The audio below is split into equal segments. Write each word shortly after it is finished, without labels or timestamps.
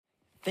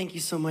Thank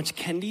you so much,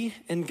 Kendi,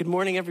 and good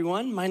morning,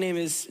 everyone. My name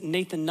is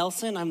Nathan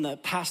Nelson. I'm the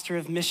pastor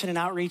of Mission and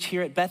Outreach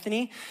here at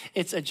Bethany.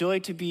 It's a joy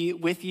to be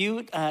with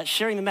you,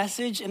 sharing the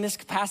message in this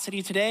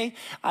capacity today.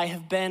 I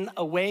have been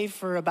away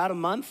for about a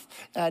month,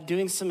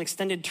 doing some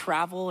extended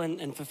travel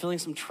and fulfilling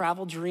some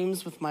travel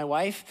dreams with my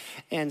wife,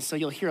 and so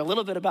you'll hear a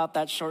little bit about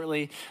that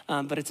shortly,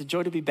 but it's a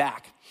joy to be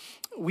back.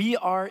 We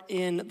are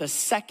in the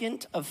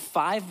second of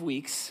 5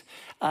 weeks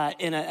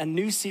in a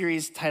new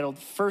series titled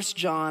 1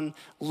 John,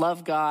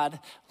 Love God,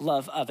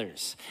 Love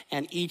Others.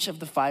 And each of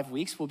the 5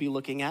 weeks, we'll be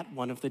looking at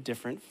one of the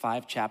different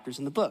 5 chapters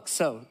in the book.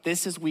 So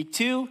this is week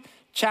 2,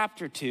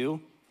 chapter 2,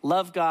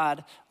 Love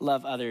God,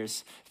 Love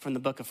Others, from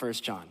the book of 1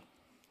 John.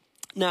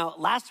 Now,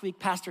 last week,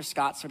 Pastor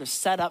Scott sort of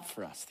set up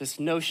for us this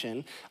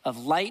notion of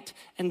light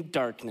and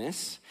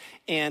darkness,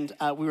 and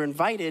we were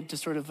invited to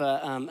sort of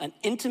an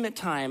intimate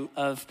time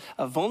of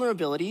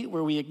vulnerability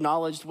where we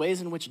acknowledged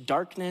ways in which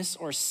darkness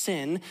or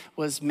sin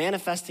was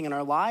manifesting in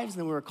our lives,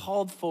 and then we were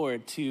called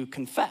forward to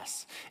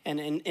confess, and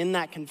in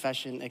that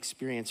confession,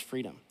 experience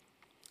freedom.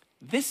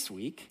 This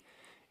week,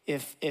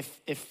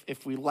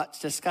 if we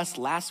discussed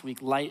last week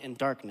light and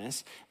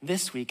darkness,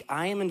 this week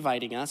I am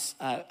inviting us,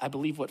 I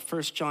believe what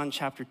 1 John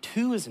chapter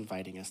 2 is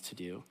inviting us to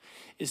do,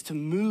 is to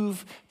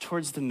move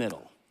towards the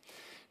middle,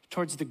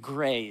 towards the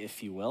gray,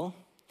 if you will,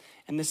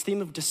 and this theme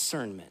of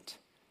discernment.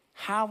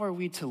 How are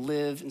we to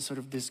live in sort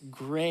of this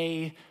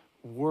gray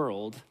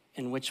world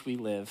in which we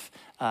live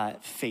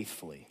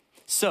faithfully?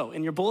 So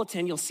in your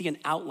bulletin, you'll see an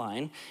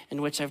outline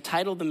in which I've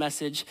titled the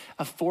message,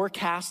 A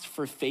Forecast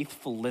for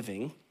Faithful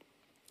Living.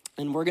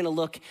 And we're going to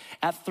look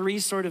at 3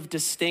 sort of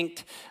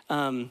distinct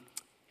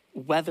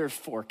weather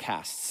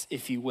forecasts,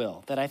 if you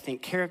will, that I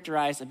think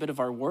characterize a bit of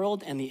our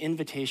world and the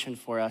invitation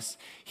for us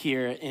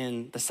here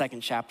in the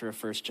second chapter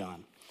of 1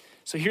 John.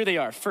 So here they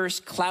are.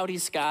 First, cloudy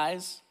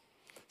skies.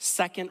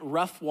 Second,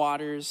 rough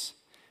waters.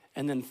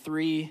 And then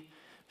 3,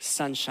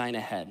 sunshine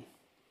ahead.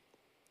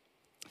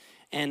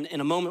 And in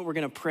a moment, we're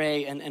going to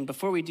pray. And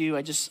before we do,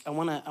 I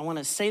want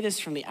to say this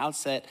from the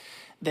outset,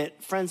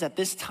 that friends, at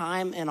this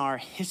time in our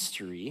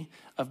history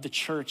of the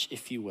church,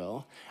 if you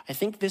will, I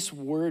think this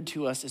word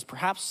to us is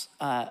perhaps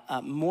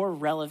more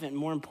relevant,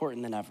 more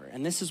important than ever.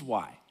 And this is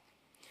why.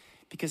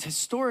 Because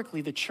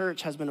historically, the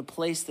church has been a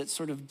place that's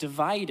sort of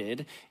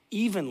divided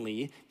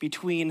evenly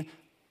between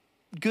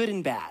good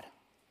and bad.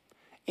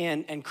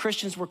 And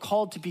Christians were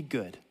called to be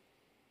good,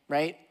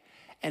 right?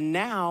 And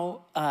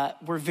now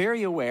we're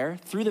very aware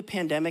through the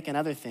pandemic and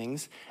other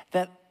things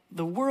that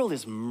the world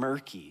is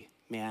murky,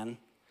 man.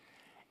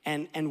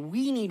 And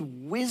we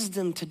need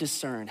wisdom to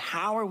discern.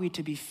 How are we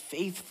to be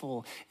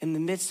faithful in the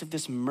midst of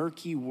this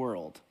murky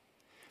world?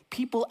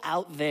 People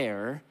out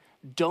there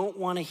don't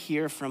want to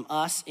hear from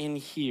us in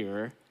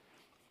here,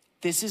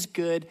 this is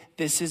good,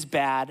 this is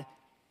bad.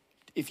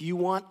 If you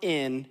want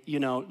in,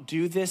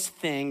 do this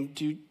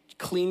thing,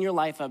 clean your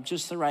life up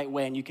just the right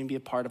way, and you can be a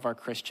part of our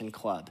Christian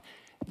club.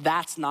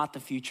 That's not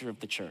the future of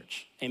the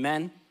church.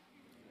 Amen?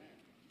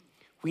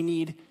 We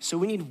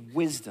need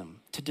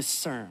wisdom to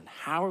discern.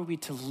 How are we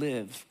to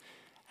live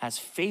as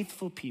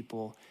faithful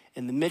people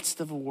in the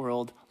midst of a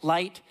world,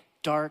 light,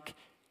 dark,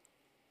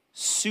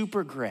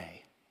 super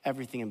gray,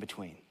 everything in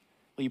between?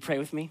 Will you pray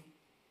with me?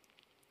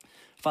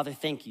 Father,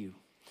 thank you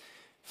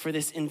for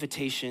this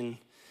invitation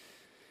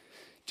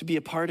to be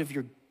a part of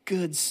your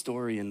good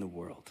story in the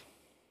world.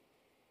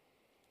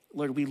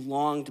 Lord, we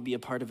long to be a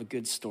part of a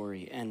good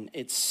story, and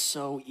it's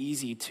so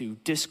easy to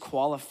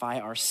disqualify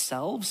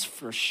ourselves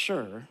for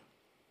sure,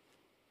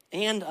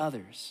 and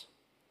others,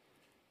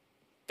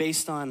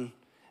 based on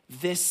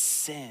this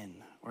sin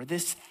or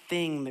this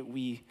thing that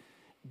we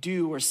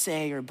do or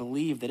say or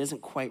believe that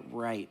isn't quite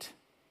right.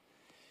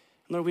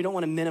 Lord, we don't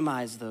want to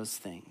minimize those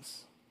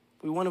things.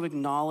 We want to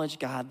acknowledge,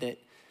 God, that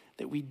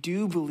we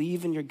do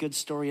believe in your good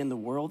story in the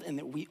world and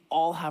that we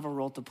all have a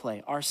role to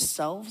play.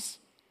 Ourselves,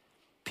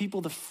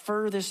 people the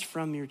furthest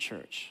from your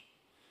church.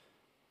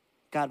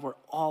 God, we're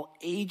all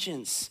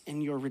agents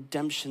in your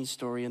redemption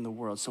story in the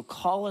world. So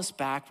call us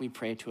back, we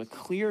pray, to a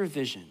clear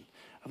vision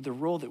of the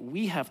role that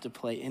we have to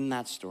play in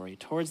that story.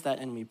 Towards that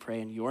end, we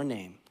pray in your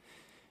name.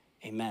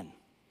 Amen.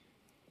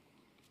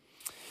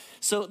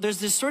 So there's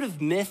this sort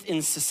of myth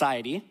in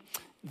society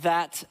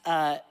that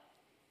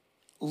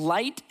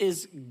light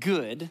is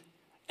good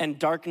and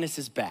darkness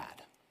is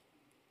bad.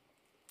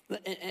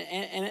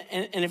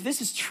 And if this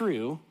is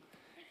true,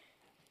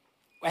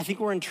 I think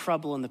we're in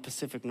trouble in the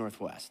Pacific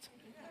Northwest.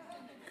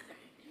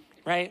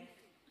 Right?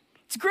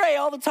 It's gray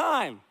all the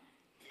time.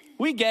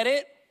 We get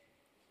it.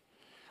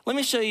 Let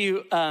me show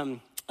you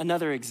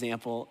another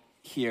example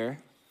here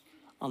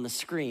on the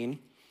screen.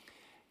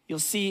 You'll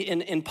see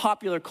in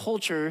popular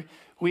culture,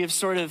 we have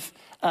sort of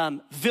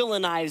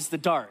villainized the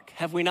dark,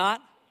 have we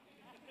not?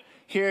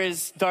 Here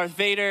is Darth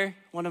Vader,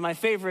 one of my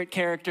favorite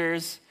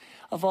characters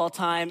of all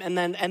time. And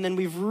then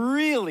we've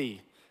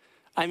really,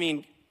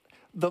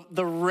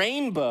 the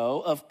rainbow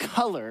of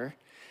color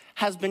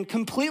has been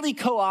completely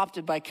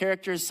co-opted by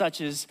characters such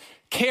as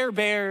Care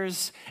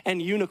Bears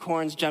and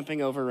unicorns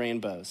jumping over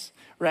rainbows,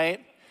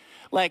 right?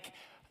 Like,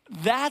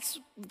 that's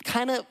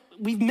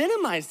we've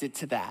minimized it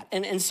to that.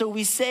 And so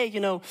we say,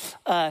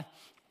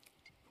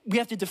 we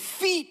have to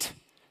defeat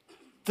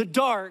the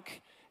dark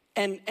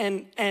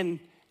and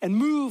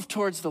move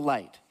towards the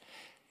light.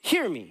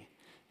 Hear me.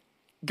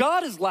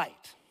 God is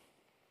light.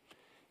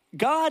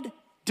 God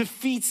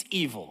defeats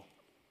evil.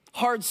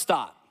 Hard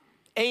stop.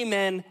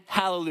 Amen.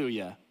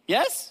 Hallelujah.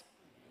 Yes?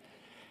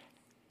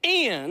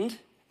 And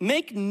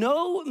make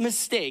no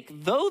mistake,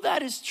 though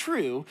that is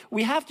true,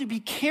 we have to be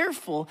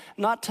careful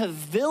not to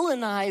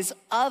villainize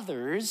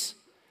others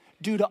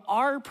due to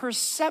our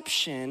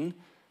perception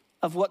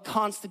of what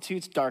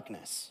constitutes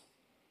darkness.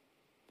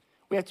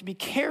 We have to be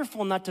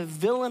careful not to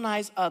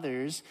villainize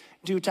others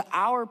due to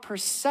our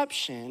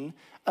perception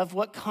of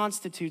what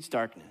constitutes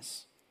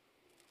darkness.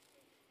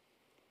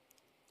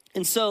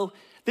 And so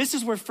this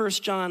is where 1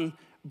 John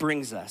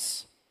brings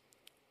us.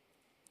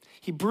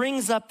 He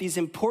brings up these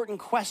important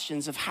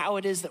questions of how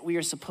it is that we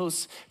are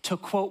supposed to,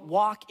 quote,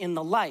 walk in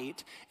the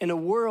light in a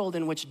world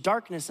in which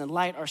darkness and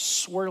light are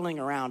swirling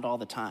around all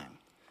the time.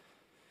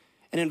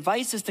 And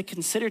invites us to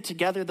consider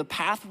together the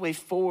pathway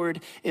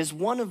forward is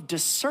one of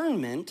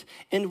discernment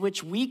in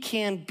which we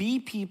can be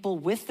people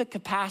with the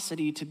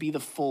capacity to be the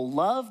full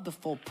love, the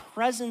full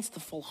presence, the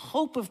full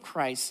hope of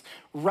Christ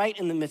right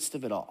in the midst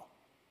of it all.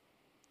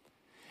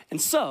 And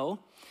so,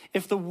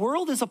 if the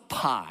world is a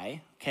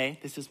pie, okay,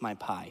 this is my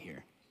pie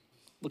here.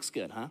 Looks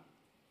good,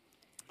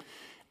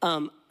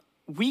 huh?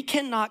 We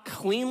cannot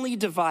cleanly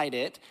divide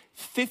it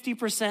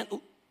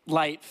 50%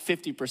 light,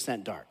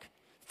 50% dark.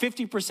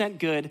 50%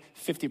 good,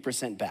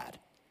 50% bad.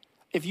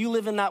 If you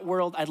live in that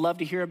world, I'd love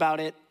to hear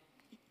about it.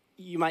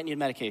 You might need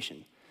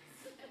medication.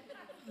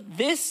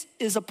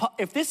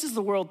 If this is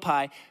the world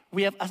pie,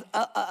 we have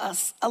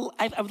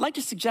I would like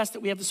to suggest that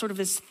we have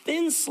this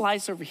thin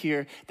slice over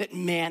here that,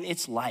 man,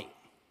 it's light.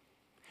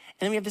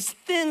 And then we have this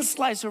thin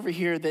slice over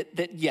here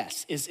that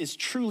yes, is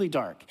truly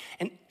dark.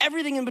 And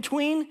everything in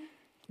between,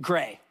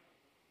 gray.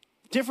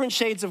 Different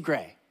shades of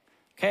gray,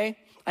 okay?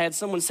 I had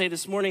someone say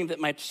this morning that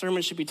my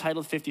sermon should be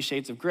titled 50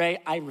 Shades of Gray.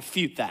 I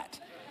refute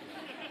that.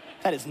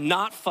 That is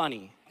not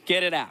funny.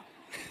 Get it out.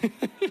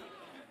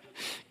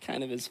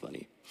 Kind of is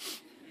funny.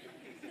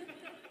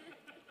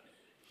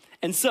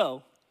 And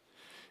so,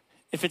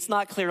 if it's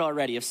not clear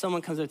already, if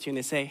someone comes up to you and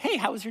they say, hey,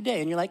 how was your day?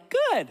 And you're like,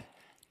 good.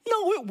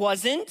 No, it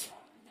wasn't.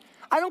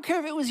 I don't care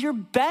if it was your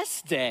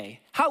best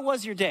day. How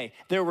was your day?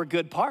 There were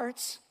good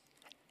parts,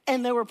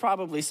 and there were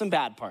probably some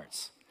bad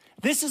parts.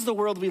 This is the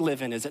world we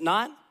live in, is it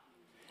not?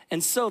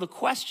 And so the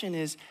question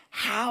is,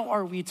 how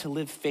are we to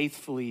live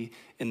faithfully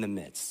in the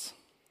midst?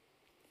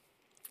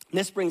 And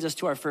this brings us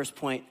to our first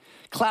point,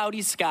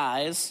 cloudy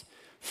skies,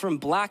 from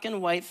black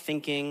and white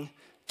thinking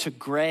to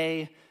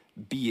gray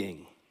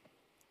being.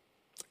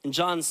 In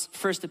John's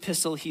first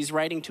epistle, he's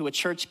writing to a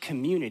church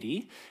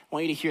community. I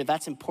want you to hear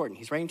that's important.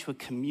 He's writing to a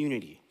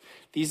community.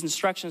 These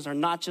instructions are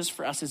not just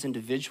for us as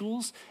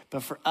individuals,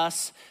 but for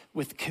us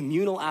with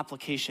communal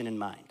application in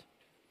mind.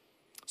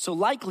 So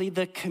likely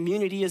the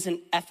community is in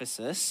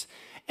Ephesus,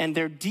 and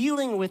they're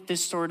dealing with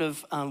this sort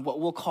of what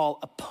we'll call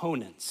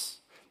opponents.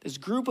 This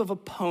group of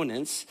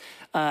opponents,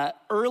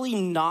 early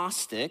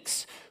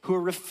Gnostics, who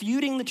are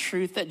refuting the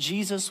truth that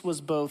Jesus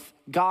was both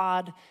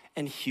God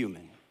and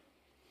human.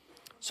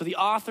 So the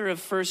author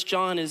of 1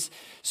 John is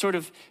sort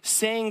of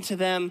saying to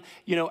them,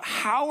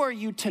 how are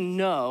you to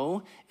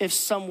know if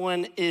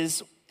someone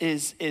is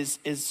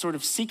sort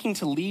of seeking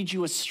to lead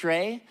you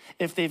astray,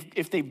 if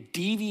they've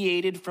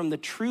deviated from the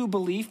true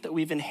belief that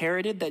we've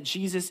inherited, that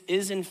Jesus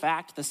is in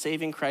fact the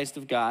saving Christ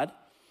of God,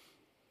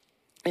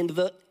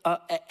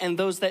 and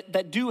those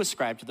that do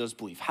ascribe to those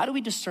beliefs? How do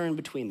we discern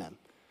between them?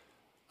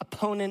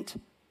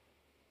 Opponent,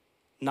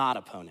 not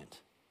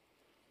opponent.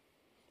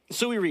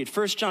 So we read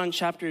 1 John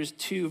chapters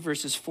 2,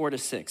 verses 4 to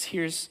 6.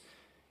 Here's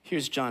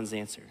John's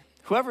answer.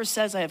 Whoever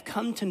says, I have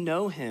come to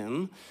know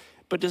him,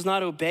 but does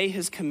not obey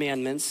his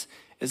commandments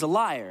is a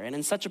liar, and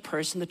in such a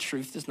person the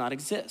truth does not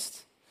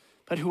exist.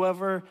 But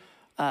whoever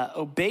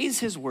obeys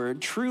his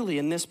word, truly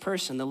in this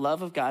person the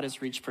love of God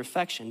has reached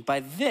perfection.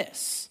 By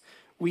this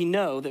we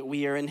know that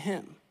we are in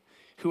him.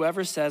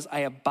 Whoever says, I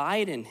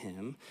abide in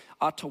him,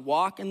 ought to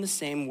walk in the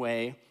same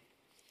way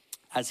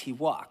as he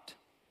walked.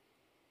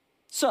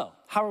 So,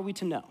 how are we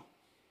to know?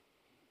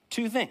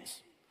 Two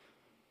things.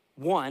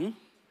 One,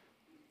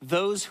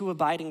 those who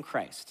abide in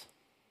Christ.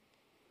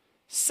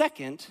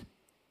 Second,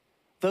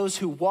 those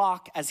who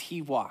walk as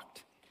he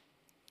walked.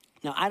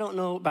 Now, I don't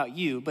know about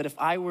you, but if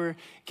I were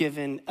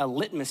given a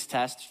litmus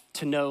test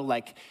to know,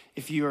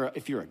 if you're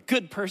a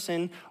good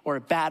person or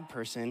a bad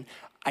person,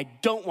 I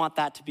don't want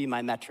that to be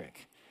my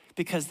metric,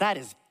 because that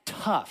is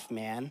tough,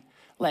 man.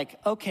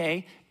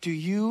 Okay, do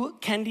you,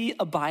 Kendi,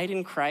 abide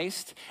in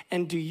Christ?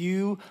 And do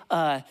you,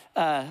 what's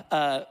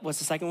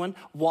the second one?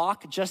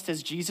 Walk just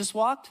as Jesus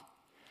walked?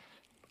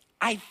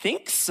 I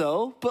think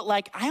so, but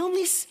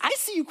I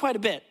see you quite a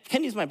bit.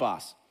 Kendi's my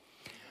boss.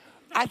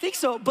 I think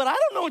so, but I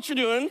don't know what you're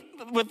doing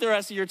with the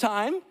rest of your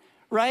time,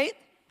 right?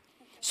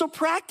 So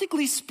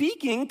practically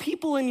speaking,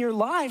 people in your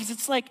lives,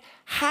 it's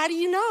how do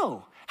you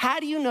know?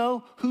 How do you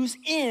know who's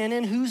in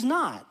and who's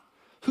not?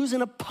 who's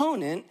an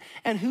opponent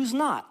and who's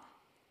not.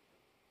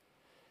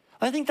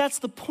 I think that's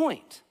the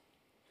point.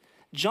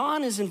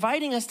 John is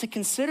inviting us to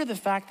consider the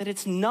fact that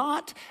it's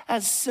not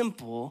as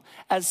simple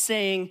as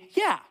saying,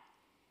 yeah,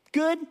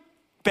 good,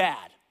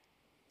 bad.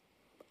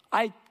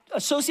 I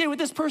associate with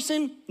this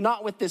person,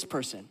 not with this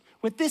person.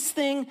 With this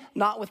thing,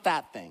 not with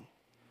that thing.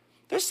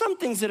 There's some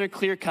things that are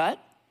clear-cut,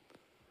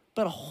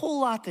 but a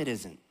whole lot that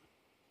isn't.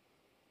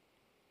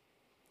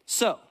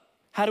 So,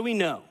 how do we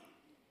know?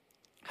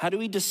 How do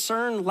we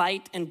discern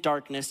light and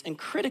darkness? And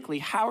critically,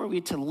 how are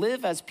we to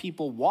live as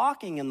people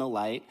walking in the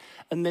light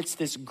amidst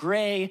this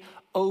gray,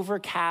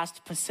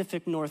 overcast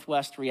Pacific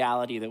Northwest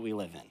reality that we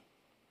live in? And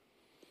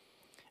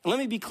let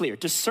me be clear.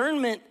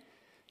 Discernment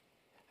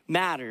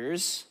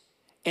matters,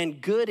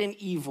 and good and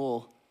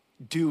evil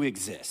do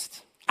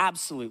exist.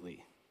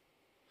 Absolutely.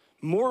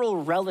 Moral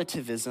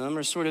relativism,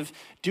 or sort of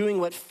doing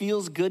what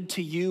feels good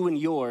to you and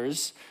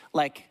yours,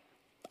 like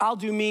I'll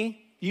do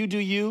me, you do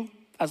you,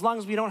 as long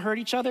as we don't hurt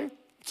each other,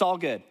 it's all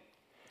good.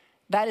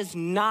 That is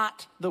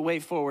not the way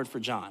forward for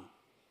John.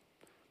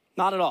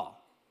 Not at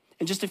all.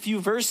 In just a few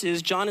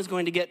verses, John is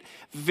going to get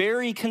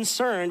very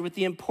concerned with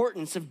the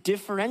importance of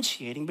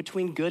differentiating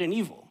between good and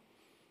evil,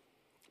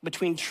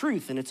 between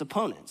truth and its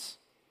opponents.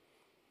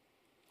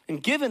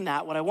 And given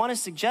that, what I want to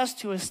suggest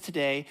to us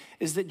today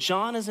is that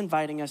John is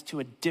inviting us to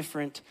a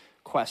different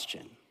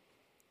question.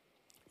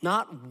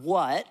 Not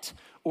what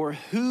or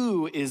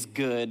who is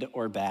good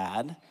or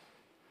bad,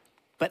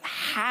 but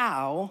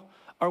how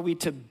are we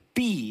to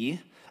be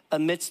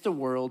amidst a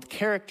world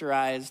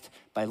characterized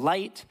by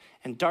light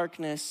and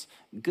darkness,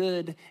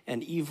 good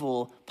and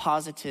evil,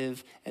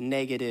 positive and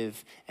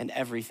negative, and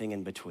everything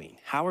in between?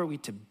 How are we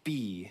to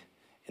be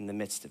in the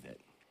midst of it?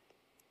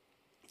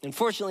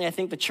 Unfortunately, I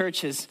think the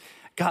church has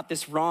got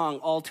this wrong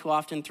all too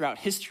often throughout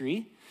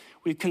history.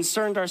 We've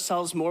concerned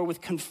ourselves more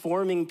with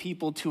conforming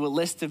people to a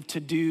list of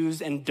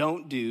to-dos and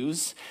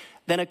don't-dos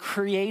than a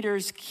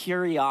creator's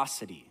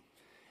curiosity,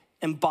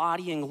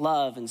 embodying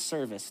love and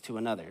service to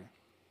another.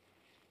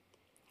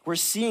 We're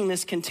seeing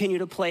this continue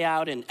to play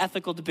out in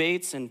ethical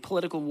debates and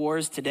political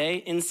wars today,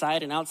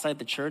 inside and outside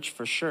the church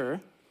for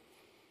sure.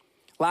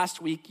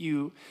 Last week,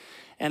 you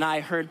and I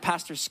heard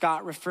Pastor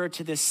Scott refer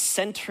to this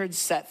centered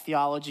set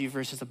theology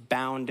versus a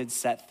bounded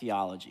set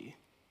theology.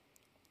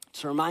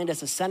 To remind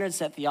us, a centered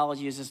set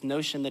theology is this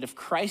notion that if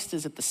Christ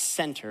is at the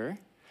center,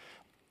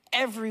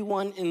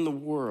 everyone in the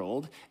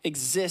world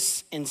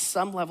exists in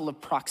some level of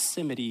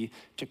proximity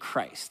to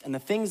Christ. And the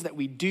things that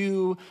we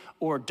do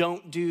or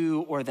don't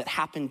do or that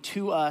happen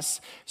to us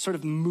sort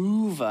of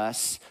move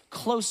us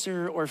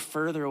closer or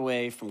further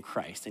away from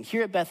Christ. And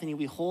here at Bethany,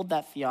 we hold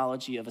that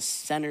theology of a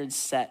centered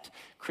set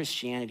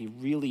Christianity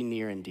really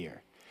near and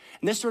dear.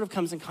 And this sort of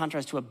comes in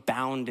contrast to a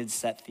bounded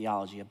set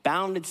theology. A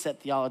bounded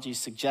set theology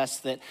suggests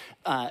that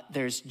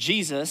there's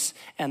Jesus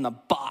and the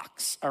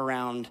box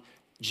around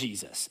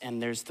Jesus.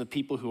 And there's the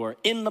people who are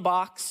in the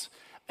box,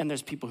 and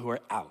there's people who are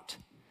out.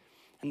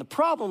 And the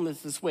problem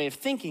with this way of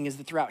thinking is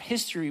that throughout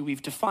history,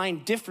 we've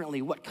defined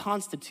differently what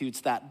constitutes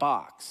that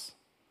box.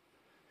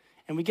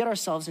 And we get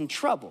ourselves in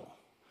trouble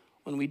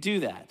when we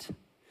do that.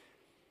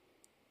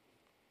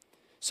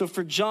 So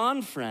for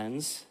John,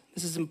 friends,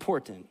 this is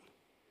important.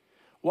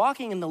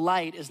 Walking in the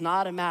light is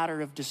not a matter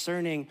of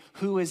discerning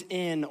who is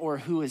in or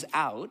who is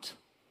out,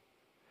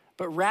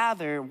 but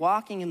rather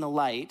walking in the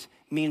light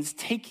means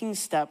taking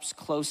steps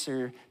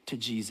closer to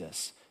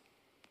Jesus,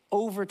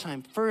 over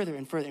time, further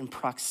and further in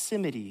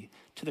proximity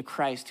to the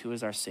Christ who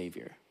is our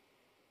Savior.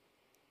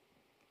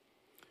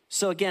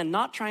 So again,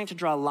 not trying to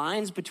draw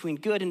lines between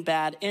good and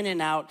bad, in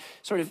and out,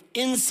 sort of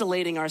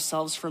insulating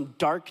ourselves from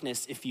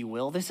darkness, if you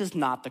will. This is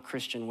not the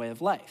Christian way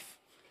of life.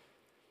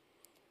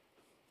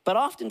 But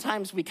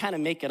oftentimes we kind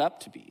of make it up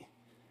to be.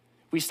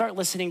 We start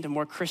listening to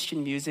more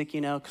Christian music,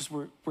 because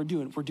we're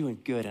doing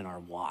good in our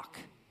walk,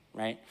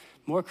 right?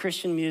 More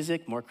Christian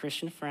music, more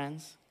Christian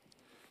friends,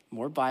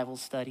 more Bible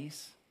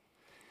studies.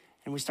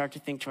 And we start to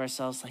think to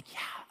ourselves like, yeah,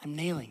 I'm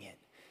nailing it.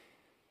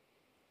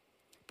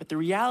 But the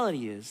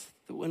reality is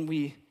that when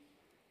we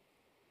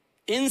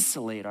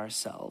insulate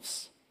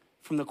ourselves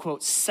from the,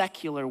 quote,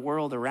 secular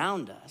world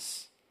around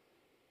us,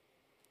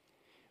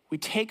 we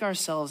take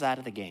ourselves out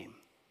of the game.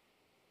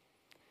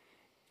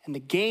 And the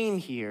game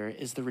here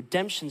is the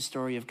redemption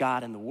story of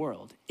God in the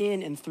world,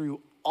 in and through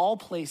all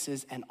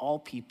places and all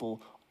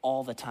people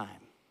all the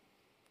time.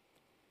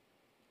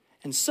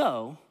 And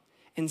so,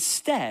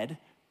 instead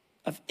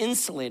of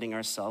insulating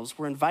ourselves,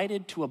 we're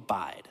invited to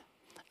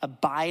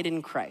abide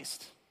in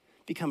Christ,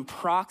 become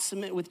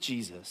proximate with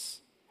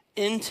Jesus,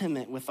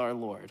 intimate with our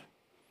Lord.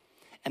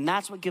 And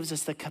that's what gives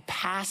us the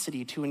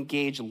capacity to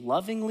engage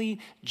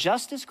lovingly,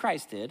 just as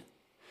Christ did,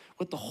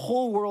 with the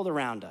whole world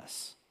around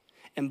us,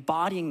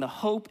 embodying the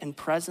hope and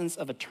presence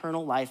of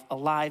eternal life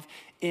alive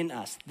in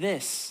us.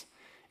 This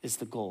is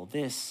the goal.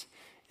 This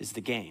is the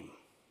game.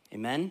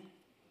 Amen?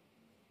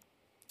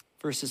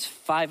 Verses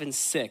 5 and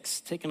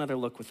 6, take another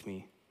look with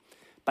me.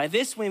 By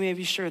this we may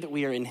be sure that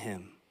we are in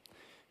him.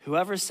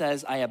 Whoever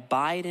says, I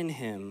abide in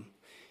him,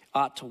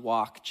 ought to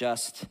walk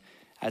just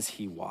as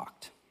he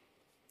walked.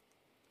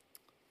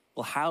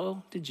 Well,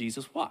 how did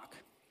Jesus walk?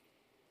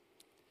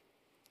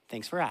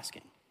 Thanks for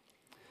asking.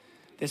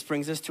 This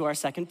brings us to our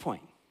second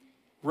point.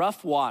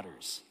 Rough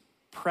waters,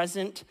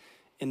 present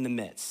in the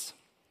midst.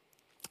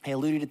 I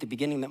alluded at the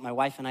beginning that my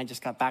wife and I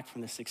just got back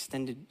from this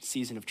extended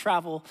season of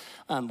travel.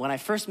 When I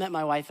first met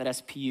my wife at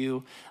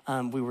SPU,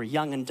 we were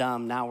young and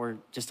dumb. Now we're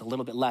just a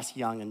little bit less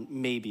young and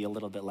maybe a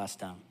little bit less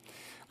dumb.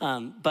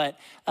 But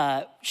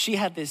she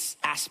had this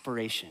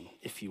aspiration,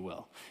 if you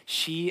will.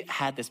 She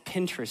had this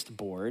Pinterest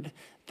board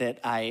that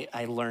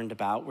I learned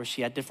about where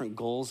she had different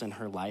goals in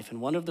her life.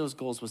 And one of those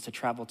goals was to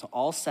travel to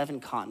all 7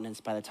 continents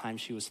by the time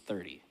she was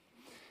 30.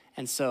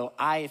 And so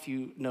I, if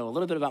you know a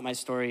little bit about my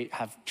story,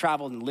 have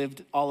traveled and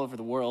lived all over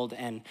the world,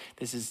 and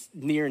this is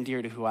near and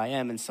dear to who I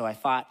am. And so I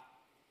thought,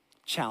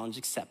 challenge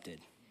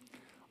accepted.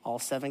 All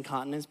 7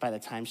 continents by the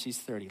time she's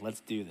 30. Let's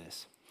do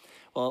this.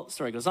 Well, the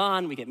story goes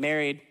on. We get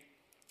married,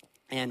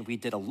 and we've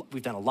done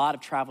a lot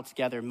of travel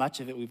together. Much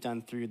of it we've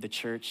done through the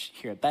church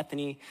here at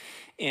Bethany,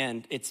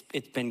 and it's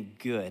been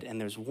good. And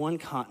there's one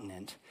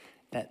continent,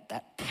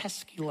 that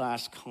pesky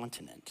last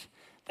continent,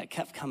 that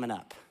kept coming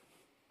up.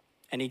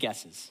 Any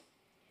guesses?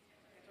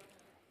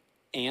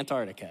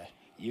 Antarctica.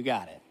 You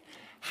got it.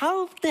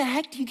 How the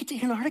heck do you get to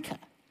Antarctica?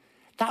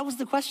 That was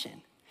the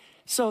question.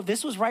 So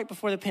this was right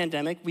before the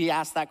pandemic. We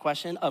asked that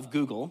question of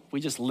Google.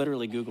 We just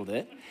literally Googled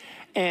it.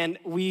 And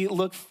we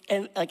looked,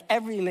 and like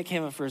everything that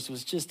came up first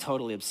was just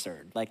totally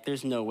absurd. Like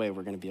there's no way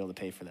we're gonna be able to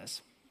pay for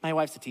this. My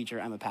wife's a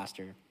teacher, I'm a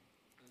pastor.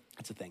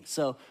 That's a thing.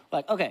 So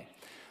like, okay.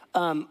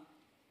 And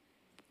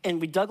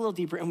we dug a little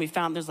deeper and we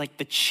found there's like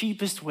the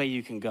cheapest way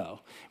you can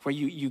go, where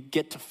you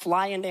get to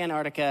fly into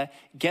Antarctica,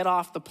 get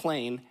off the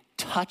plane,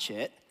 touch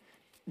it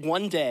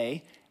one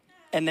day,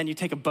 and then you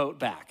take a boat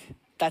back.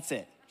 That's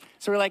it.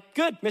 So we're like,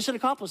 good, mission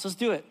accomplished, let's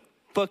do it.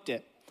 Booked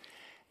it.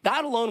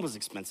 That alone was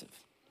expensive.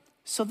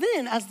 So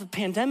then as the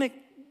pandemic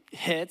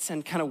hits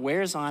and kind of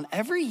wears on,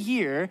 every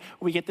year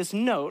we get this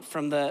note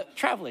from the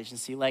travel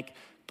agency, like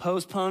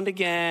postponed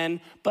again,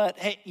 but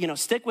hey,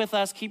 stick with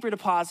us, keep your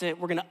deposit,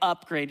 we're gonna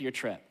upgrade your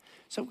trip.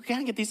 So we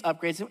kind of get these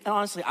upgrades, and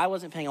honestly, I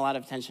wasn't paying a lot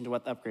of attention to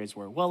what the upgrades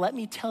were. Well, let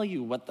me tell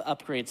you what the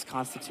upgrades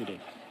constituted.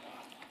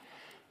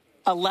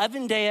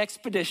 11-day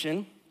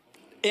expedition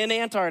in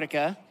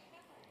Antarctica.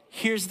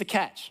 Here's the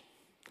catch.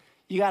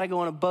 You gotta go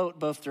on a boat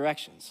both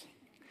directions.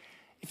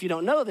 If you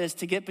don't know this,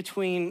 to get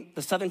between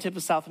the southern tip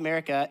of South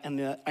America and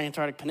the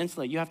Antarctic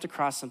Peninsula, you have to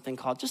cross something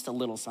called, just a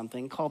little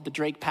something, called the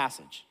Drake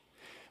Passage,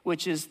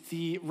 which is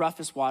the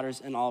roughest waters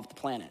in all of the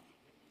planet.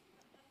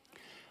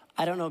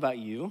 I don't know about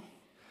you.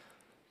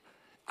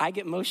 I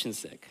get motion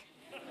sick.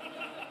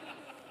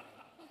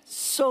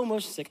 So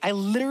motion sick. I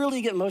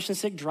literally get motion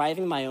sick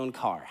driving my own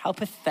car. How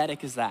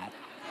pathetic is that?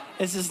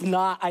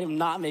 I am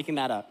not making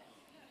that up.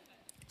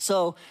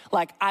 So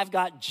like I've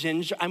got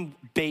ginger, I'm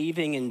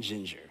bathing in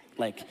ginger.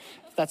 Like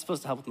that's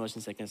supposed to help with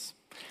motion sickness.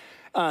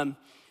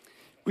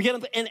 We get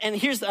up, and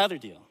here's the other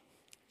deal.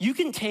 You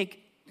can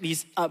take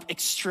these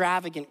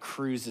extravagant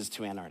cruises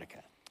to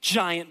Antarctica.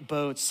 Giant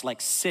boats, like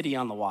city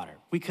on the water.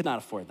 We could not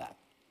afford that.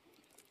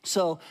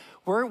 So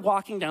we're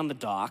walking down the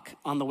dock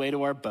on the way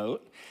to our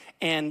boat,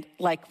 and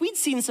like we'd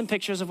seen some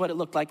pictures of what it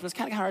looked like, but it was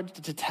kind of hard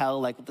to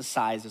tell like what the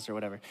sizes or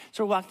whatever.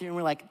 So we're walking through and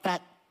we're like,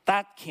 that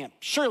can't,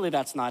 surely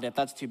that's not it,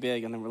 that's too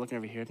big. And then we're looking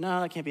over here,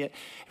 no, that can't be it.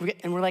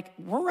 And we're like,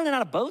 we're running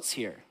out of boats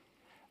here.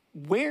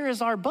 Where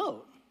is our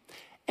boat?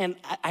 And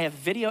I have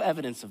video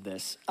evidence of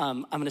this.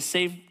 I'm gonna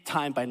save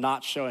time by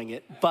not showing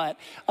it, but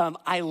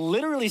I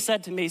literally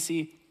said to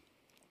Macy,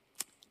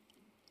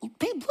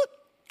 babe, look,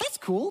 that's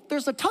cool.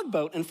 There's a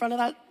tugboat in front of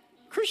that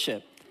cruise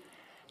ship.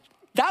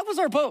 That was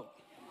our boat.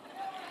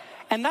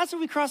 And that's what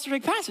we crossed the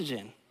Drake Passage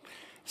in.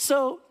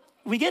 So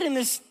we get in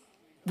this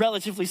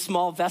relatively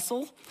small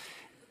vessel,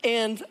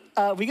 and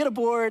we get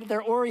aboard.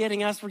 They're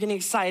orienting us. We're getting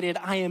excited.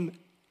 I am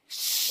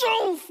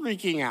so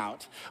freaking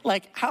out.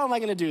 Like, how am I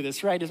gonna do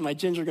this, right? Is my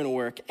ginger gonna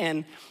work?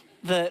 And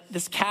the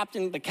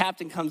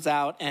captain comes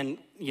out and,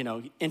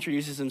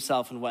 introduces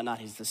himself and whatnot.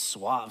 He's this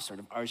suave sort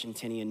of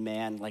Argentinian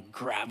man, like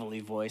gravelly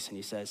voice, and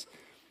he says,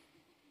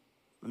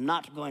 I'm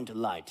not going to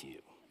lie to you.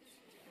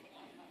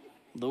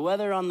 The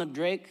weather on the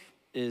Drake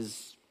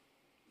is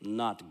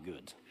not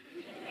good.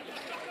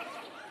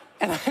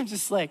 And I'm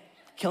just like,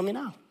 kill me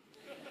now.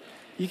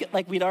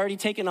 We'd already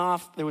taken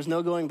off. There was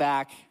no going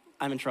back.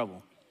 I'm in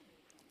trouble.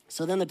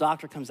 So then the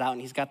doctor comes out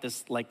and he's got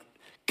this like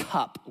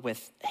cup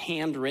with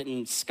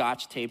handwritten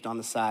scotch taped on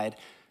the side,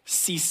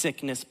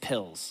 seasickness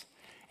pills.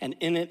 And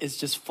in it is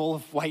just full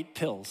of white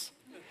pills.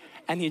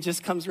 And he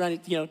just comes around,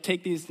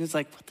 take these, and he's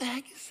like, what the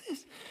heck is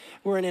this?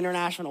 We're in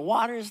international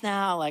waters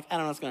now. Like, I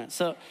don't know what's going on.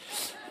 So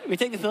we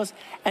take the pills,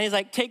 and he's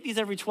like, take these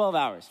every 12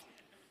 hours.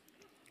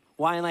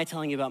 Why am I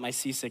telling you about my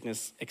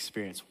seasickness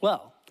experience?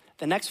 Well,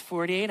 the next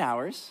 48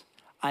 hours,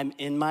 I'm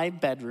in my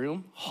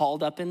bedroom,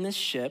 hauled up in this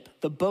ship.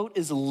 The boat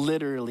is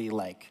literally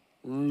like,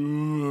 right?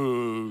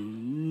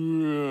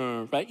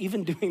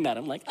 Even doing that,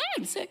 I'm like,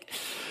 I'm sick.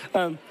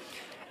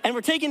 And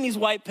we're taking these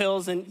white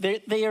pills, and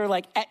they are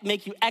like,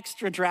 make you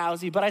extra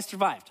drowsy, but I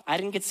survived. I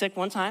didn't get sick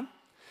one time.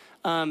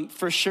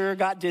 For sure,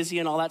 got dizzy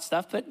and all that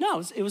stuff, but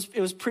no, it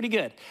was pretty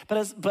good.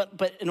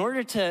 But in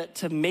order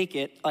to make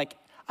it, like,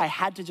 I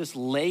had to just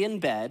lay in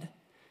bed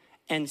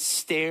and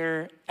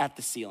stare at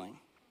the ceiling.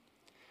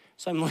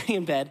 So I'm laying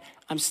in bed,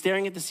 I'm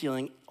staring at the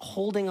ceiling,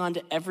 holding on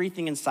to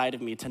everything inside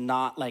of me to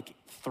not like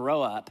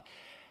throw up.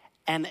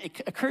 And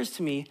it occurs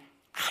to me,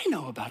 I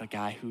know about a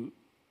guy who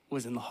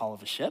was in the hull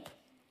of a ship.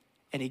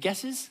 Any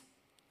guesses?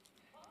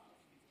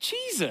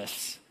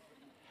 Jesus.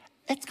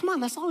 Come on,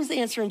 that's always the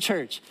answer in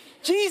church.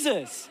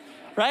 Jesus,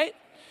 right?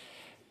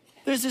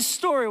 There's this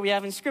story we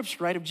have in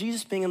scripture, right, of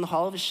Jesus being in the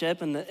hull of a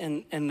ship and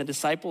the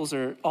disciples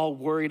are all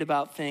worried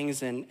about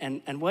things.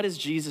 And what is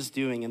Jesus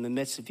doing in the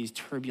midst of these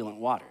turbulent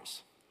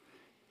waters?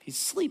 He's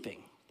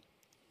sleeping.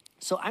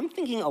 So I'm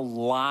thinking a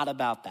lot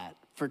about that.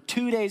 For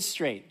 2 days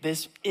straight,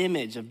 this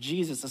image of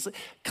Jesus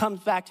comes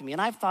back to me.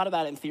 And I've thought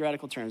about it in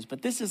theoretical terms,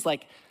 but this is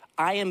like,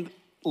 I am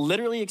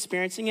literally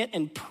experiencing it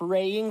and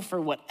praying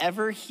for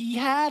whatever he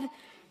had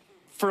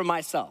for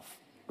myself,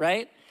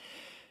 right?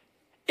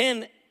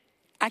 And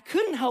I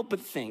couldn't help but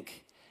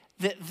think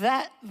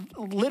that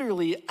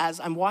literally,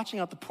 as I'm watching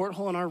out the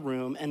porthole in our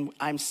room and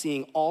I'm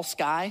seeing all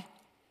sky,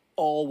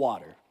 all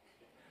water,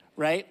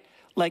 right?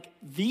 Like,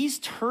 these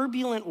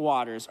turbulent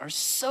waters are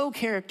so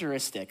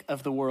characteristic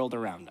of the world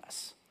around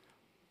us.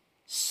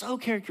 So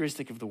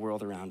characteristic of the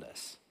world around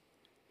us.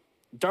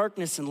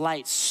 Darkness and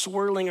light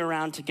swirling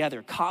around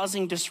together,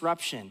 causing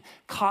disruption,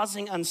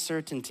 causing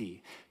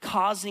uncertainty,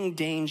 causing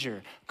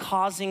danger,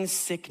 causing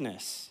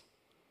sickness.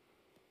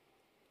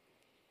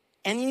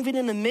 And even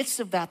in the midst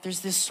of that,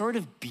 there's this sort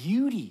of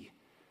beauty,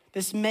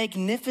 this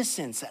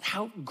magnificence at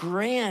how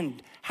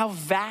grand, how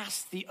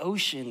vast the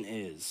ocean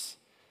is.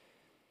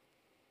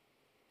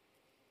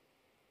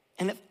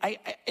 And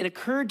it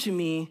occurred to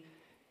me,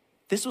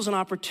 this was an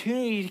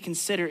opportunity to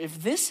consider,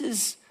 if this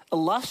is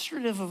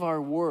illustrative of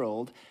our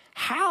world,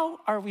 how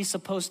are we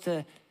supposed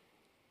to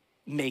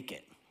make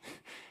it?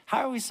 How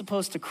are we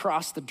supposed to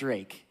cross the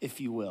Drake,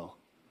 if you will?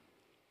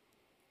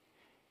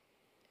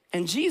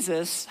 And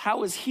Jesus, how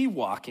was he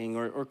walking,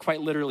 or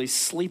quite literally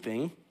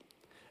sleeping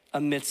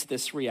amidst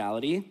this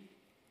reality?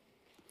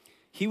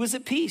 He was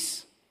at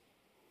peace,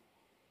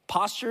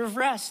 posture of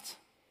rest.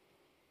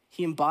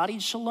 He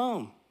embodied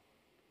shalom.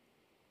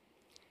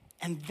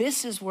 And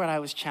this is what I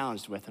was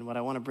challenged with and what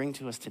I want to bring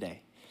to us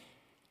today.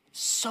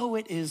 So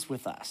it is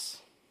with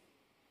us.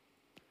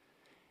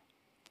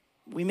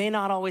 We may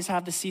not always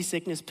have the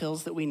seasickness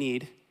pills that we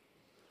need,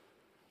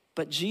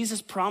 but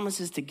Jesus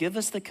promises to give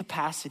us the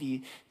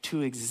capacity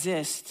to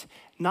exist,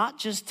 not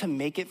just to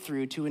make it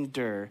through, to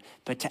endure,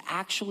 but to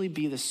actually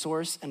be the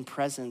source and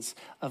presence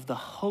of the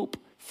hope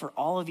for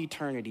all of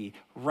eternity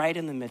right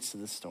in the midst of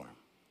the storm.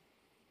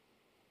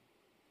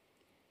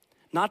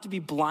 Not to be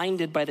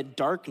blinded by the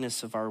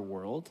darkness of our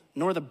world,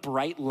 nor the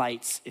bright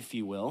lights, if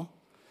you will,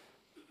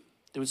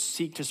 that would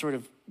seek to sort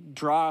of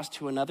draw us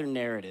to another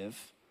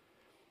narrative.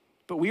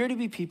 But we are to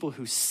be people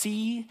who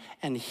see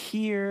and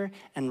hear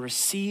and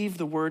receive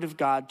the word of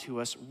God to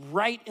us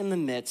right in the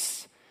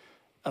midst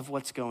of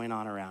what's going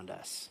on around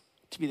us.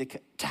 To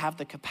have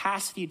the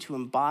capacity to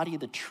embody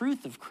the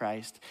truth of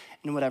Christ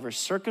in whatever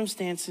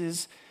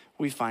circumstances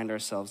we find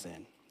ourselves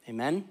in.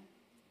 Amen?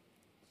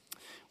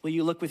 Will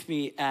you look with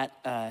me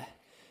at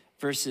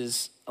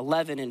verses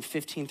 11 and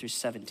 15 through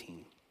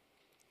 17.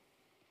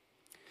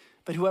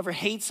 But whoever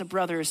hates a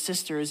brother or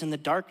sister is in the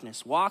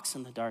darkness, walks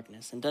in the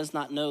darkness, and does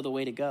not know the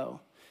way to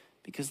go,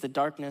 because the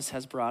darkness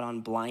has brought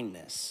on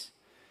blindness.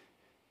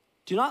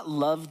 Do not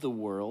love the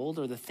world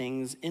or the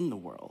things in the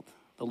world.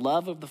 The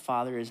love of the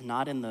Father is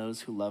not in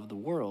those who love the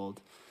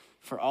world.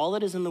 For all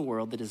that is in the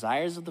world, the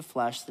desires of the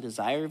flesh, the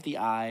desire of the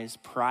eyes,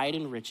 pride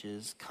and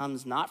riches,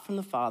 comes not from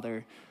the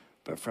Father,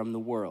 but from the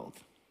world.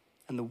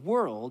 And the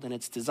world and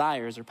its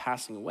desires are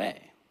passing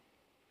away.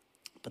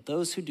 But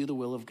those who do the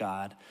will of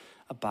God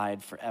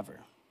abide forever.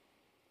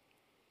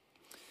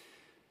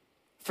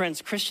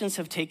 Friends, Christians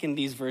have taken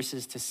these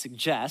verses to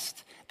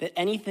suggest that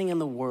anything in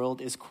the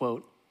world is,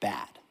 quote,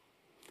 bad.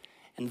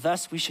 And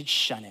thus we should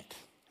shun it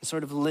and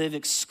sort of live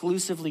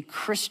exclusively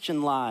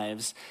Christian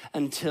lives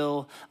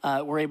until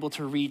we're able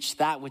to reach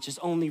that which is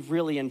only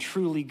really and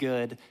truly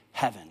good,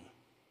 heaven.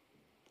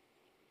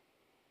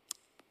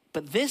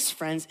 But this,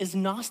 friends, is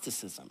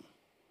Gnosticism.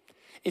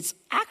 It's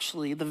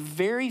actually the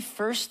very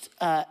first,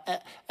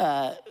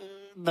 the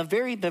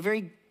very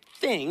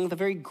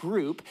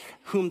group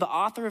whom the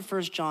author of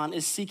 1 John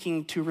is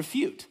seeking to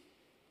refute.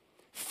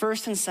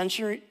 First and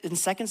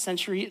second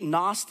century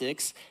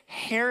Gnostics,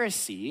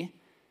 heresy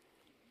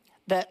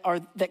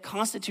that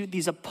constitute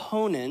these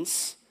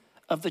opponents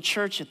of the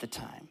church at the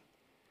time.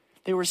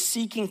 They were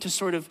seeking to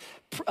sort of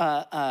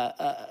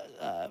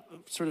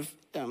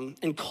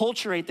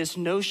enculturate this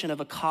notion of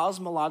a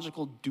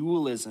cosmological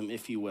dualism,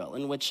 if you will,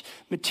 in which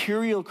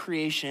material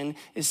creation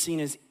is seen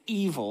as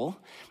evil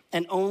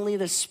and only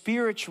the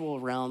spiritual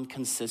realm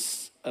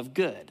consists of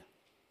good.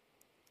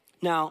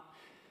 Now,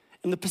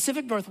 in the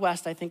Pacific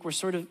Northwest, I think we're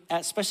sort of,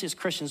 especially as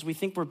Christians, we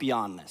think we're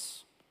beyond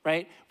this,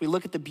 right? We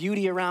look at the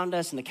beauty around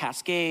us and the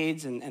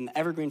Cascades and the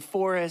evergreen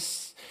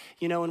forests,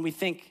 and we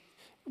think,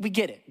 we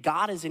get it.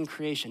 God is in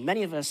creation.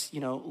 Many of us,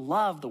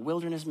 love the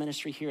wilderness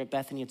ministry here at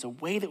Bethany. It's a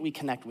way that we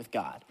connect with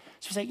God.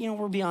 So we say,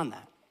 we're beyond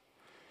that.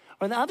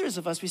 Or the others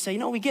of us, we say,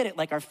 we get it,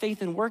 like our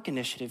Faith and Work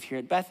initiative here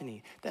at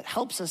Bethany that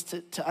helps us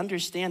to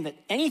understand that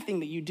anything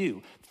that you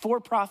do,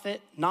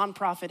 for-profit,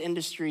 nonprofit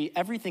industry,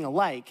 everything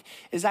alike,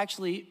 is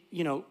actually,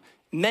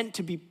 meant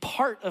to be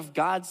part of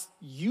God's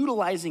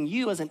utilizing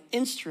you as an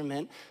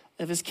instrument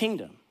of his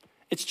kingdom.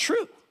 It's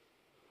true.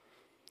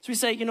 So we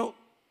say,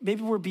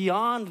 maybe we're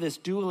beyond this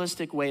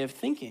dualistic way of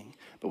thinking.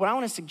 But what I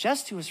want to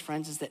suggest to us,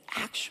 friends, is that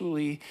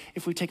actually,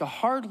 if we take a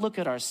hard look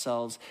at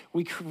ourselves,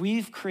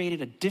 we've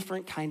created a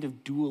different kind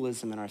of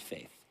dualism in our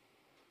faith.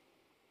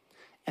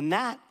 And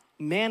that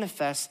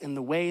manifests in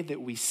the way that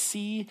we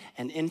see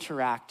and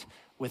interact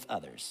with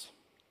others.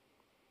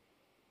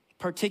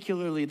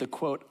 Particularly the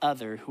quote,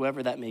 other,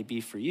 whoever that may be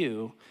for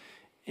you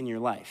in your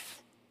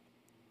life.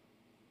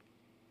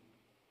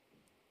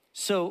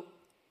 So,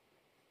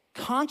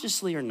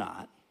 consciously or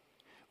not,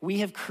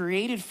 we have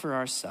created for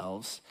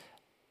ourselves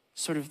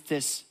sort of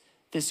this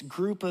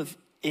group of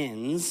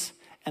ins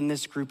and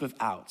this group of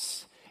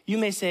outs. You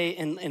may say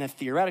in a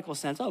theoretical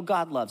sense, oh,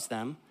 God loves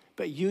them,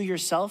 but you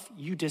yourself,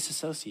 you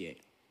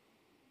disassociate,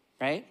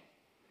 right?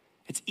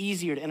 It's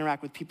easier to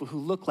interact with people who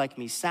look like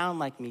me, sound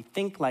like me,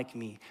 think like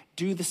me,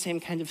 do the same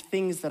kind of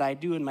things that I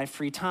do in my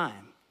free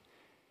time.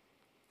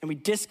 And we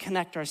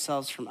disconnect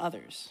ourselves from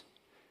others.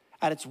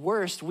 At its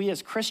worst, we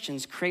as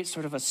Christians create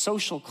sort of a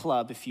social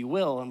club, if you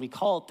will, and we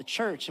call it the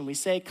church, and we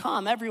say,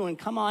 come, everyone,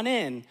 come on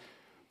in.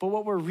 But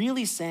what we're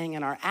really saying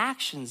in our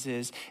actions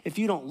is, if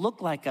you don't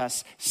look like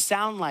us,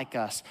 sound like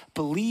us,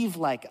 believe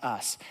like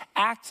us,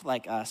 act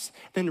like us,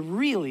 then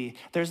really,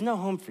 there's no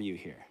home for you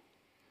here.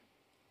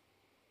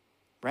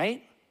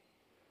 Right?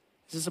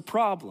 This is a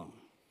problem.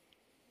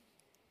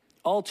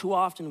 All too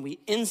often, we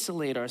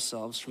insulate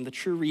ourselves from the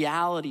true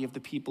reality of the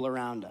people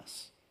around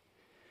us.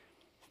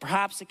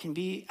 Perhaps it can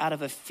be out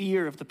of a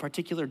fear of the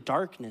particular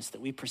darkness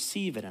that we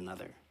perceive in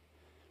another,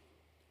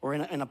 or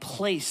in a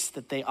place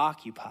that they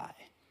occupy.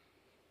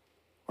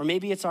 Or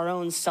maybe it's our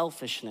own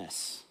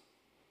selfishness,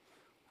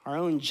 our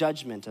own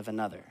judgment of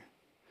another.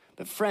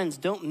 But friends,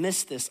 don't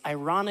miss this.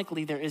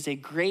 Ironically, there is a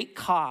great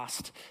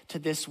cost to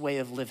this way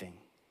of living.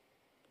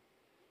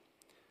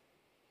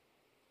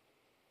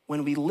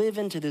 When we live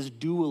into this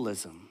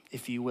dualism,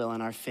 if you will,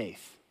 in our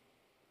faith,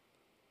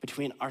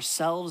 between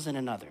ourselves and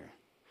another,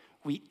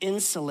 we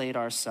insulate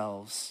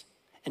ourselves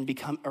and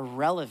become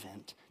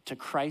irrelevant to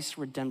Christ's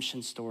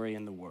redemption story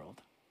in the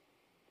world.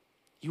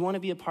 You want to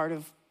be a part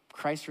of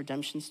Christ's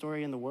redemption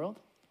story in the world?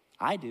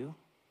 I do.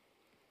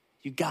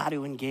 You got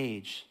to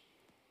engage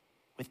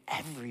with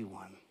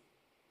everyone.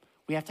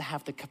 We have to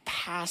have the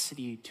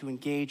capacity to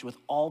engage with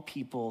all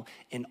people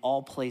in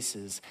all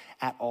places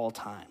at all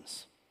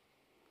times.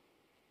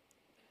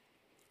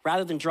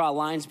 Rather than draw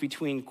lines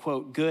between,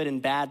 quote, good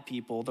and bad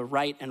people, the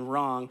right and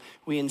wrong,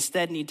 we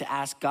instead need to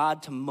ask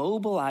God to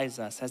mobilize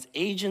us as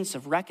agents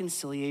of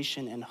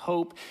reconciliation and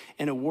hope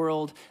in a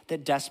world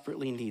that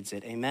desperately needs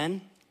it.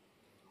 Amen?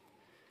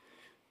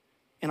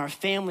 In our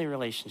family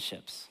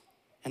relationships,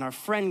 in our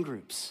friend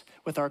groups,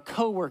 with our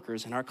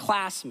coworkers and our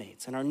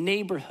classmates, in our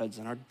neighborhoods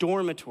and our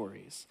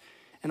dormitories,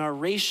 in our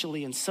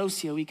racially and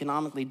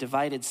socioeconomically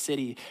divided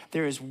city,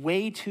 there is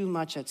way too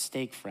much at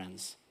stake,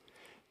 friends,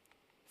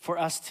 for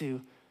us to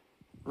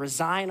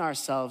resign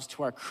ourselves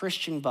to our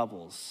Christian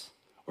bubbles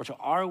or to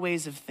our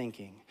ways of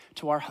thinking,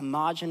 to our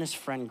homogenous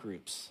friend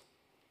groups,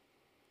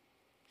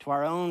 to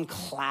our own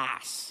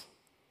class.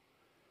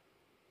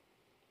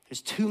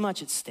 There's too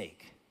much at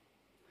stake.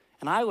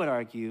 And I would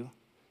argue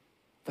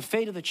the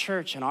fate of the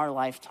church in our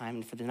lifetime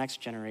and for the next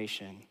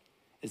generation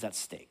is at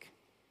stake.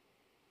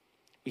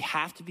 We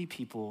have to be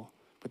people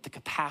with the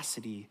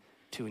capacity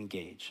to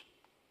engage.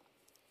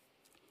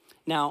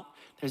 Now,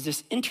 there's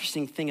this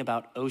interesting thing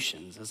about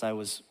oceans, as I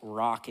was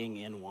rocking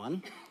in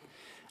one,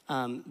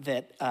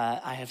 that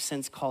I have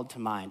since called to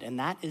mind, and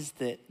that is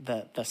the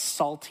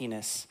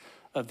saltiness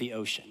of the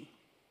ocean.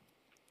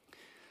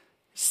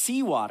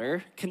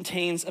 Seawater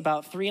contains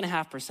about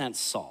 3.5%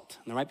 salt.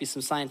 And there might be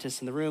some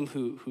scientists in the room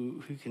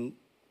who can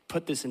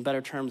put this in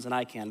better terms than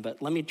I can,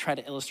 but let me try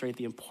to illustrate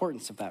the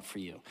importance of that for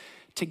you.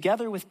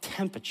 Together with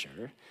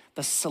temperature,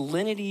 the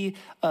salinity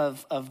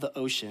of the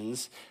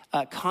oceans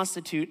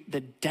constitute the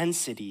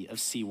density of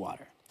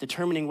seawater,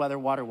 determining whether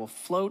water will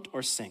float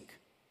or sink.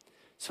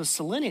 So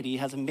salinity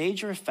has a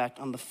major effect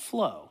on the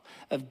flow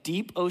of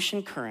deep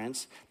ocean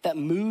currents that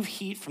move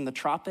heat from the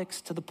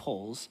tropics to the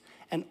poles,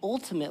 and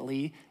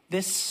ultimately,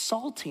 this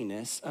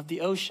saltiness of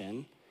the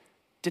ocean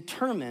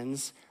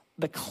determines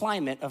the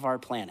climate of our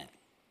planet.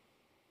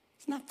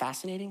 Isn't that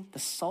fascinating? The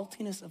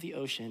saltiness of the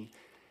ocean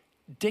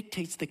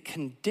dictates the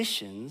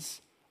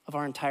conditions of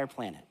our entire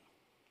planet.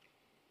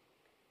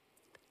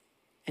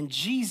 And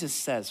Jesus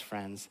says,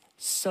 friends,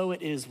 so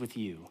it is with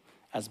you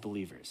as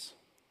believers.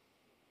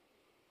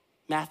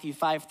 Matthew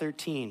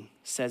 5:13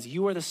 says,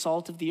 you are the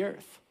salt of the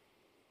earth.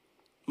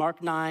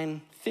 Mark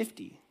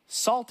 9:50,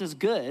 salt is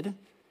good.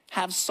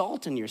 Have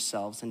salt in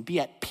yourselves and be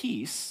at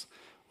peace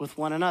with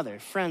one another.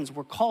 Friends,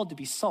 we're called to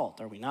be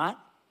salt, are we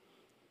not?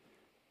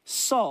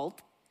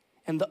 salt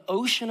in the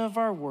ocean of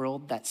our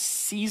world that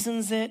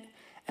seasons it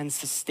and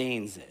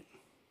sustains it.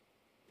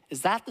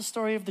 Is that the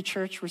story of the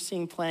church we're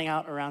seeing playing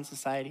out around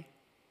society?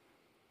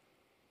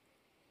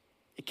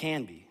 It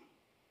can be.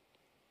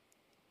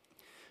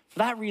 For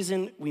that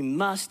reason, we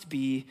must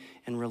be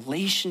in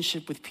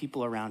relationship with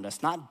people around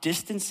us, not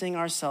distancing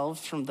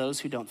ourselves from those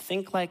who don't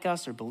think like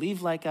us or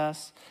believe like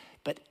us,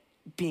 but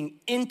being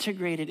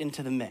integrated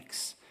into the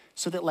mix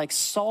so that like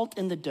salt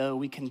in the dough,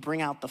 we can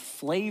bring out the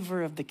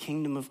flavor of the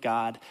kingdom of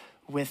God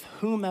with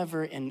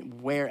whomever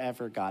and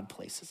wherever God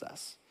places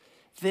us.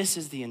 This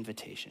is the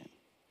invitation.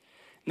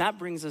 And that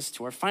brings us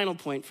to our final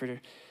point for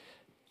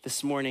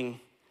this morning: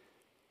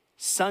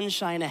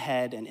 sunshine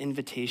ahead, an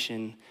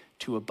invitation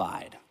to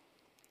abide.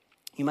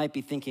 You might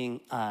be thinking,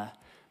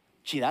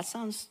 gee, that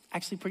sounds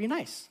actually pretty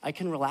nice. I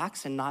can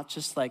relax and not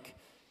just like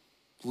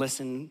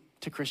listen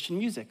to Christian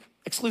music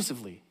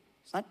exclusively.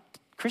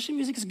 Christian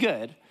music is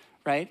good,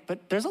 right?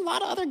 But there's a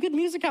lot of other good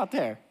music out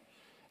there.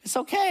 It's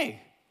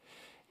okay.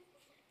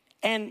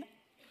 And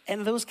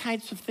those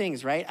kinds of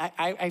things, right?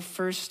 I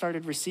first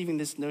started receiving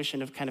this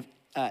notion of kind of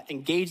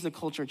engage the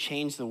culture,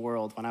 change the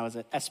world when I was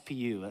at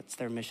SPU. That's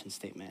their mission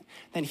statement.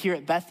 Then here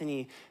at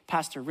Bethany,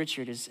 Pastor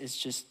Richard is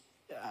just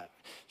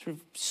sort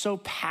of so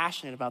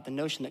passionate about the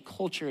notion that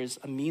culture is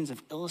a means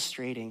of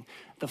illustrating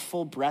the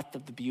full breadth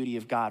of the beauty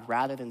of God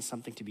rather than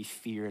something to be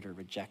feared or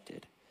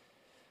rejected.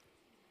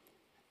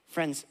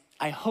 Friends,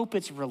 I hope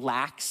it's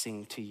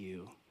relaxing to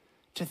you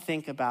to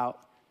think about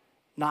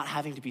not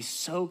having to be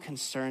so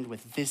concerned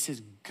with this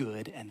is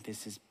good and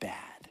this is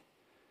bad,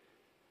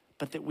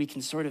 but that we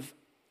can sort of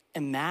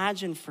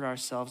imagine for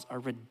ourselves a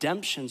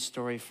redemption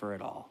story for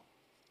it all,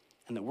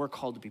 and that we're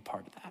called to be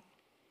part of that.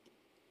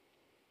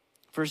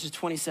 Verses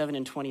 27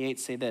 and 28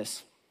 say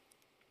this: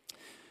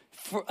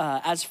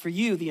 as for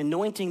you, the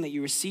anointing that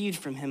you received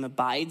from him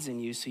abides in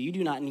you, so you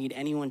do not need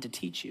anyone to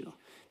teach you.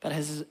 But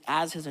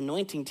as his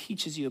anointing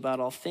teaches you about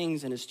all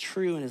things and is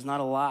true and is not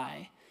a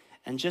lie,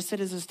 and just as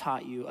it has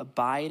taught you,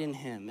 abide in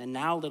him. And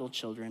now, little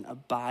children,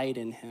 abide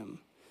in him,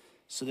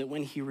 so that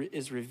when he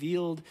is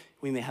revealed,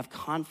 we may have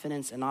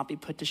confidence and not be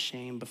put to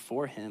shame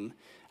before him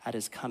at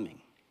his coming.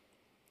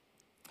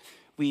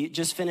 We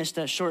just finished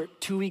a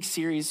short 2-week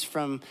series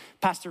from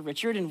Pastor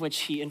Richard in which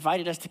he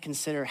invited us to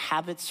consider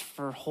habits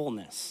for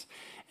wholeness.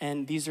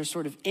 And these are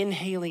sort of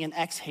inhaling and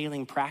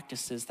exhaling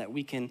practices that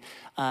we can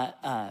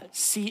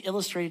see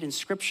illustrated in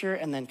Scripture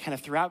and then kind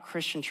of throughout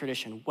Christian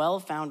tradition,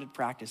 well-founded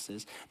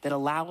practices that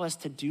allow us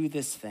to do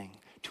this thing,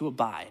 to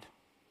abide,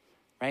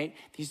 right?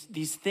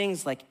 These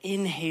things like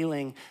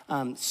inhaling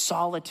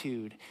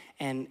solitude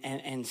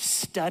and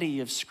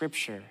study of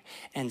Scripture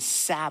and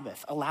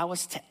Sabbath allow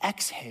us to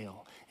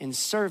exhale in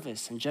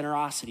service and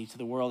generosity to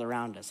the world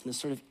around us. And this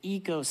sort of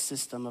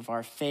ecosystem of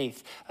our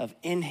faith, of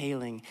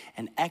inhaling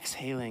and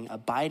exhaling,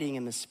 abiding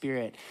in the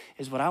Spirit,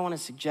 is what I want to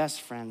suggest,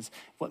 friends,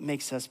 what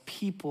makes us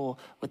people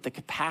with the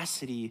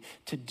capacity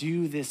to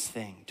do this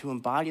thing, to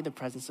embody the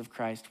presence of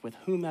Christ with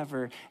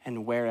whomever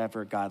and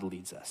wherever God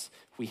leads us.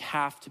 We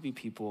have to be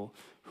people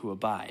who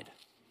abide.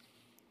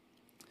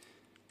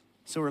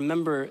 So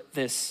remember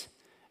this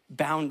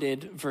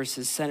bounded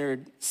versus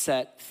centered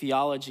set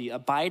theology,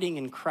 abiding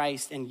in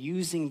Christ and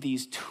using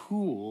these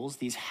tools,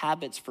 these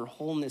habits for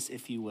wholeness,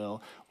 if you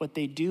will. What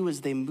they do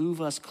is they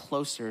move us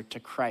closer to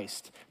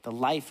Christ, the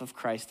life of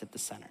Christ at the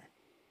center.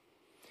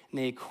 And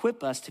they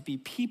equip us to be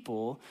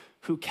people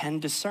who can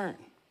discern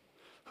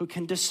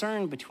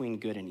between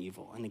good and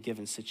evil in a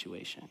given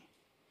situation.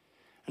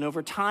 And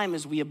over time,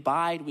 as we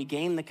abide, we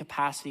gain the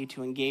capacity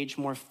to engage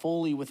more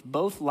fully with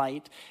both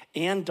light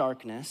and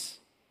darkness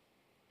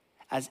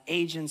as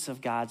agents of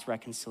God's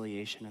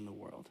reconciliation in the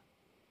world.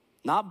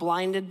 Not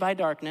blinded by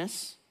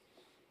darkness,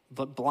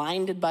 but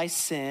blinded by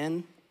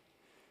sin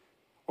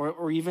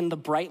or even the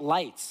bright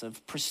lights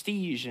of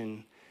prestige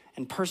and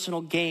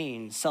personal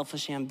gain,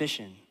 selfish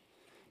ambition,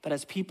 but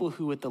as people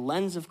who with the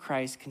lens of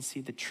Christ can see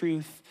the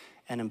truth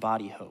and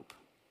embody hope.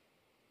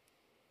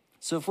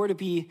 So if we're to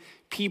be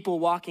people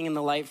walking in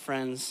the light,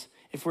 friends,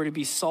 if we're to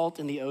be salt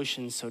in the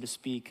ocean, so to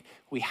speak,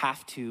 we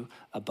have to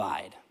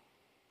abide.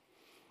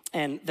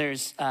 And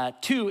there's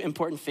 2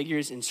 important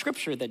figures in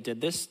Scripture that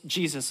did this.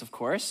 Jesus, of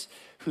course,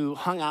 who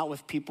hung out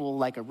with people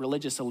like a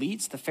religious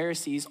elites, the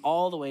Pharisees,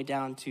 all the way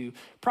down to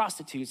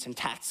prostitutes and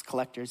tax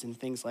collectors and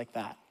things like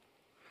that.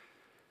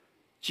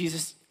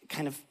 Jesus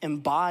kind of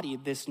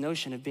embodied this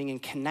notion of being in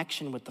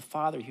connection with the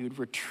Father. He would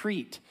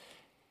retreat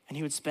and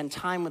he would spend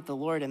time with the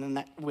Lord and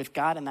then with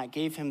God, and that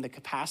gave him the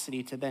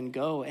capacity to then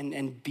go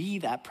and be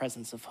that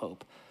presence of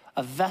hope,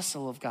 a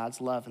vessel of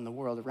God's love in the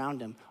world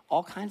around him,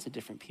 all kinds of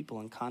different people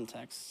and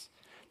contexts.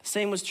 The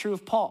same was true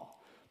of Paul.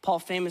 Paul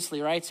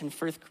famously writes in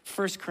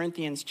 1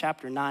 Corinthians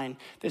chapter 9,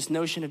 this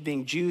notion of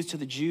being Jews to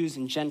the Jews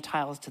and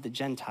Gentiles to the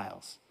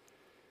Gentiles.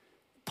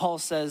 Paul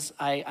says,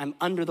 I'm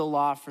under the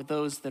law for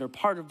those that are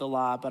part of the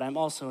law, but I'm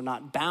also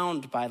not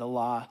bound by the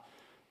law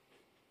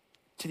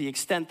to the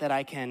extent that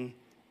I can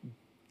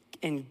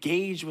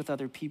engage with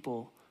other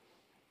people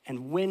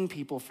and win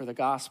people for the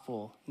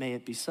gospel, may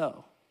it be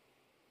so.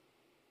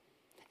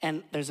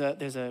 And there's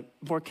a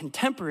more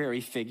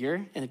contemporary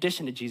figure, in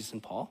addition to Jesus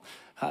and Paul,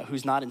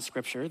 who's not in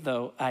Scripture,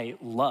 though I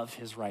love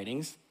his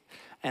writings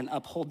and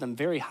uphold them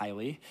very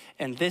highly.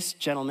 And this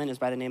gentleman is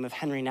by the name of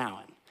Henry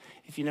Nouwen.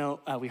 If you know,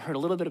 we heard a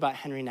little bit about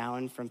Henry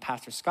Nouwen from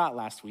Pastor Scott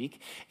last week,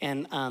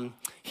 and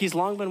he's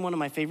long been one of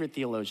my favorite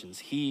theologians.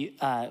 He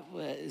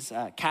was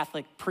a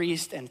Catholic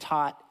priest and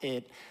taught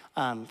at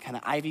kind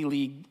of Ivy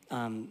League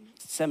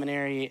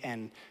seminary,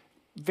 and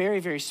very,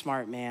 very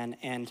smart man.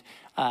 And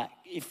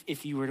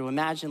if you were to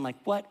imagine, like,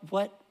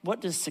 what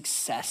does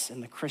success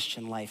in the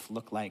Christian life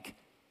look like?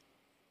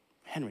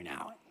 Henry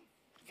Nouwen,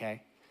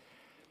 okay?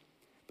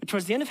 But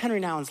towards the end of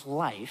Henry Nouwen's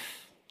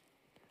life,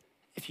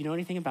 if you know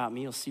anything about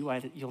me,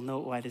 you'll know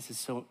why this is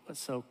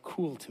so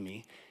cool to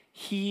me.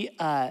 He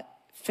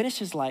finished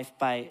his life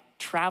by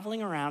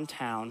traveling around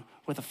town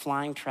with a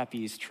flying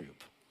trapeze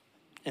troupe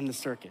in the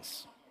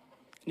circus.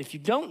 And if you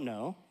don't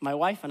know, my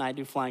wife and I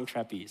do flying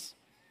trapeze.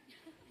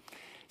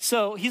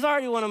 So he's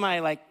already one of my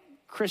like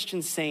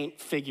Christian saint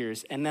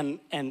figures, and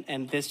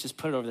this just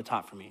put it over the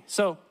top for me.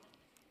 So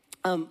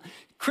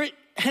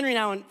Henry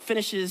Nouwen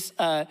finishes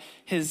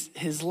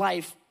his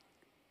life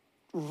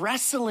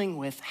wrestling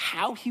with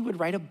how he would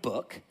write a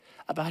book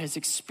about his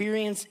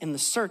experience in the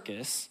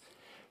circus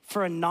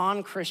for a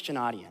non-Christian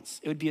audience.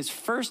 It would be his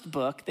first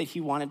book that he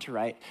wanted to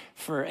write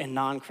for a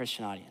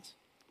non-Christian audience.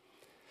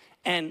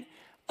 And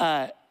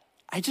I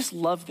just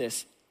love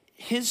this.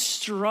 His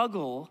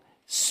struggle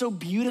so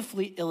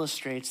beautifully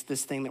illustrates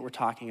this thing that we're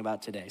talking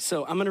about today.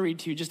 So I'm gonna read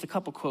to you just a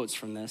couple quotes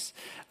from this.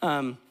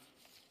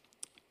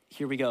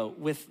 Here we go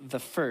with the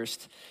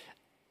first.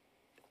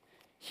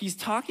 He's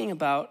talking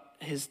about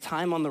his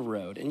time on the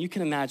road, and you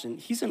can imagine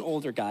he's an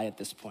older guy at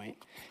this point,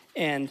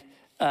 and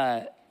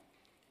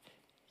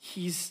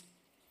he's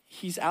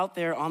out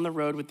there on the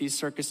road with these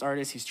circus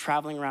artists. He's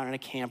traveling around in a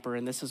camper,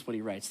 and this is what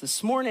he writes.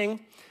 This morning,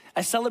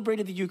 I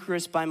celebrated the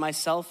Eucharist by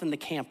myself in the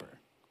camper.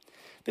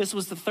 This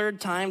was the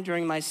third time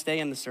during my stay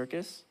in the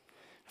circus.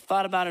 I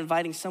thought about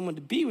inviting someone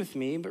to be with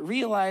me, but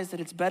realized that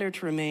it's better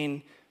to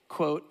remain,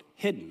 quote,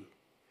 hidden.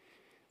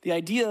 The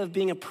idea of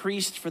being a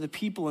priest for the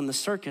people in the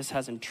circus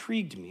has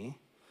intrigued me,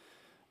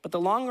 but the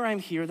longer I'm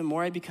here, the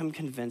more I become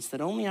convinced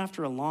that only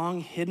after a long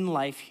hidden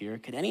life here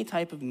could any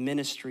type of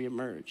ministry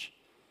emerge.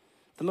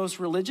 The most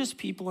religious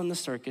people in the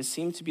circus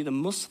seem to be the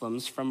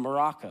Muslims from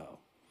Morocco.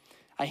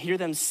 I hear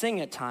them sing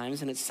at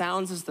times, and it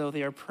sounds as though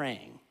they are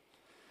praying.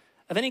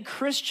 Of any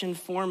Christian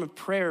form of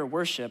prayer or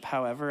worship,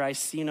 however, I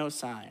see no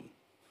sign.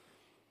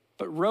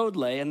 But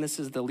Rodley, and this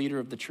is the leader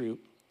of the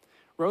troupe,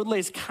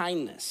 Rodley's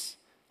kindness,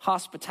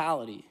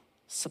 hospitality,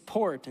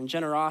 support, and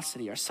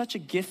generosity are such a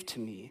gift to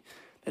me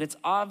that it's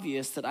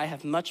obvious that I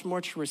have much more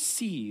to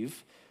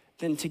receive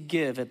than to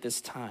give at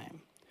this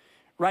time.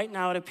 Right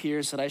now it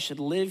appears that I should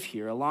live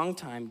here a long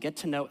time, get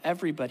to know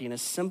everybody in a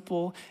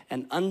simple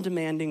and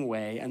undemanding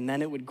way, and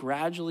then it would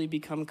gradually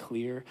become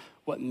clear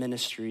what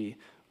ministry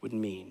would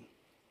mean.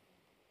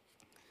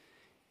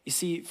 You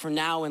see, for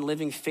now, and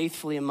living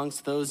faithfully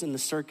amongst those in the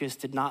circus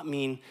did not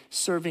mean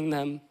serving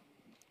them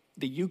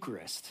the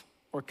Eucharist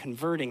or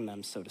converting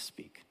them, so to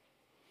speak.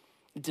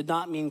 It did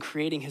not mean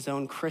creating his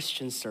own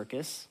Christian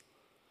circus.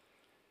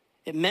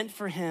 It meant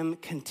for him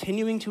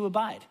continuing to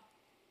abide,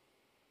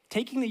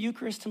 taking the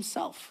Eucharist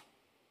himself.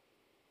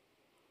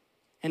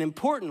 And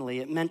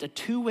importantly, it meant a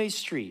two-way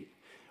street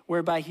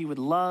whereby he would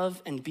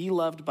love and be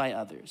loved by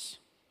others.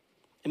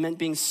 It meant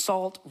being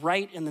salt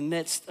right in the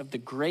midst of the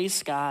gray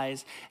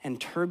skies and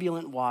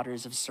turbulent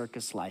waters of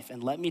circus life.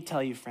 And let me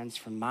tell you, friends,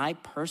 from my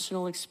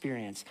personal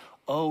experience,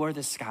 oh, are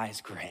the skies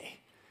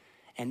gray,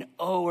 and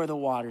oh, are the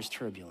waters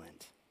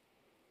turbulent.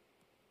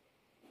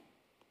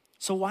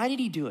 So why did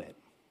he do it?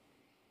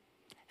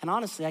 And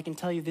honestly, I can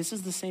tell you this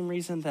is the same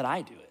reason that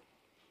I do it.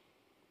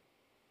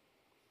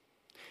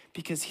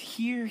 Because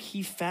here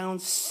he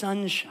found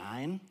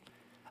sunshine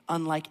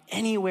unlike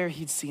anywhere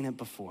he'd seen it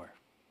before.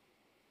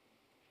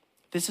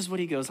 This is what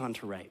he goes on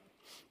to write.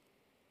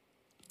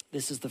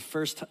 This is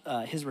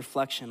his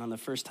reflection on the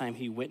first time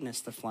he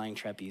witnessed the flying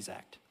trapeze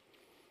act.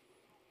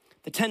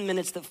 The 10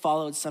 minutes that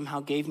followed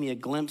somehow gave me a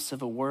glimpse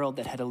of a world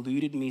that had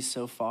eluded me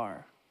so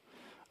far.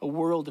 A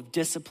world of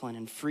discipline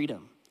and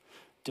freedom,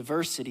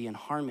 diversity and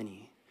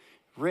harmony,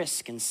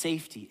 risk and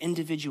safety,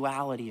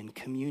 individuality and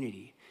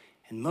community,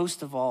 and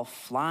most of all,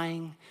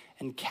 flying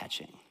and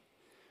catching.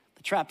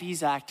 The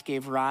trapeze act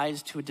gave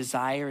rise to a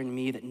desire in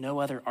me that no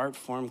other art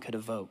form could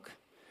evoke.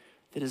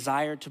 The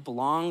desire to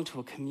belong to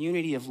a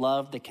community of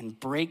love that can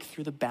break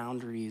through the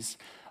boundaries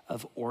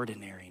of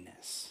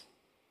ordinariness.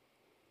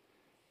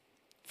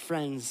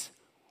 Friends,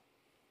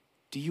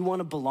 do you want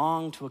to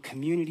belong to a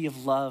community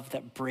of love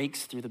that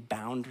breaks through the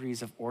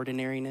boundaries of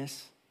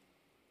ordinariness?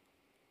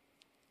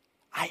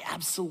 I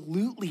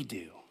absolutely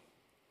do.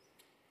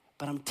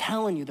 But I'm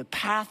telling you, the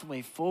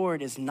pathway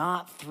forward is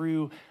not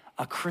through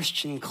a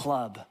Christian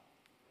club.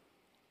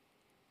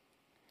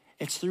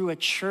 It's through a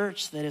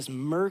church that is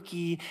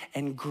murky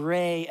and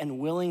gray and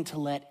willing to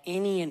let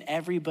any and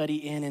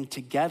everybody in, and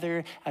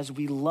together as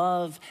we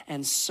love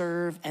and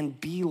serve and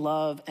be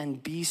loved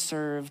and be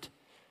served,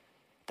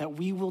 that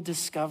we will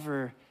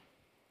discover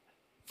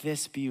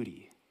this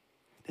beauty.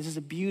 This is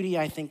a beauty,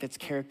 I think, that's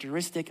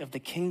characteristic of the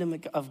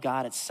kingdom of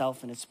God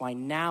itself, and it's why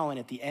now and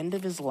at the end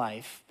of his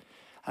life,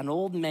 an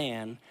old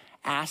man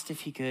asked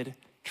if he could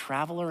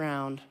travel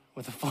around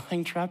with a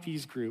flying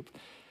trapeze group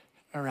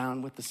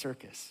around with the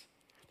circus.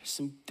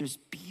 There's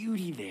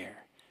beauty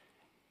there.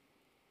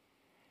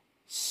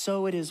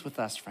 So it is with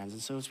us, friends.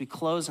 And so as we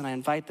close and I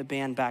invite the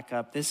band back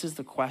up, this is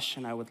the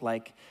question I would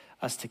like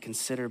us to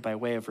consider by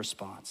way of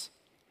response.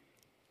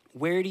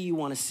 Where do you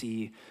want to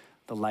see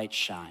the light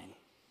shine?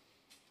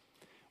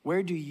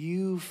 Where do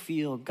you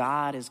feel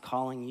God is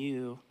calling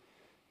you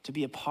to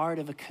be a part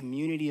of a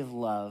community of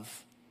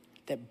love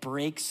that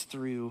breaks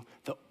through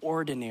the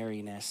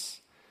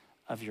ordinariness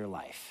of your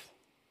life?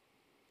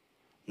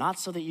 Not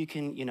so that you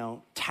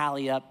can,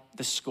 tally up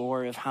the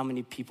score of how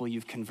many people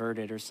you've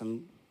converted or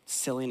some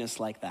silliness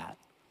like that.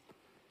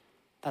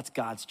 That's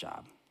God's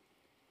job.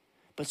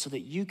 But so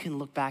that you can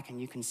look back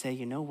and you can say,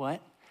 you know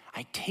what?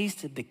 I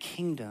tasted the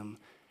kingdom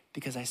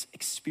because I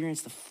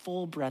experienced the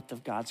full breadth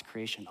of God's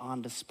creation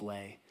on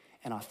display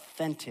in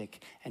authentic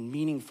and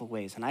meaningful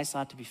ways. And I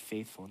sought to be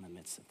faithful in the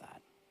midst of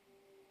that.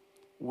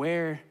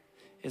 Where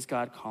is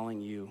God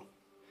calling you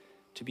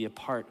to be a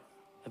part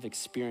of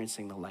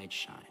experiencing the light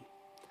shine?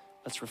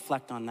 Let's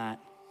reflect on that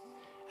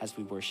as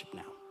we worship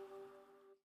now.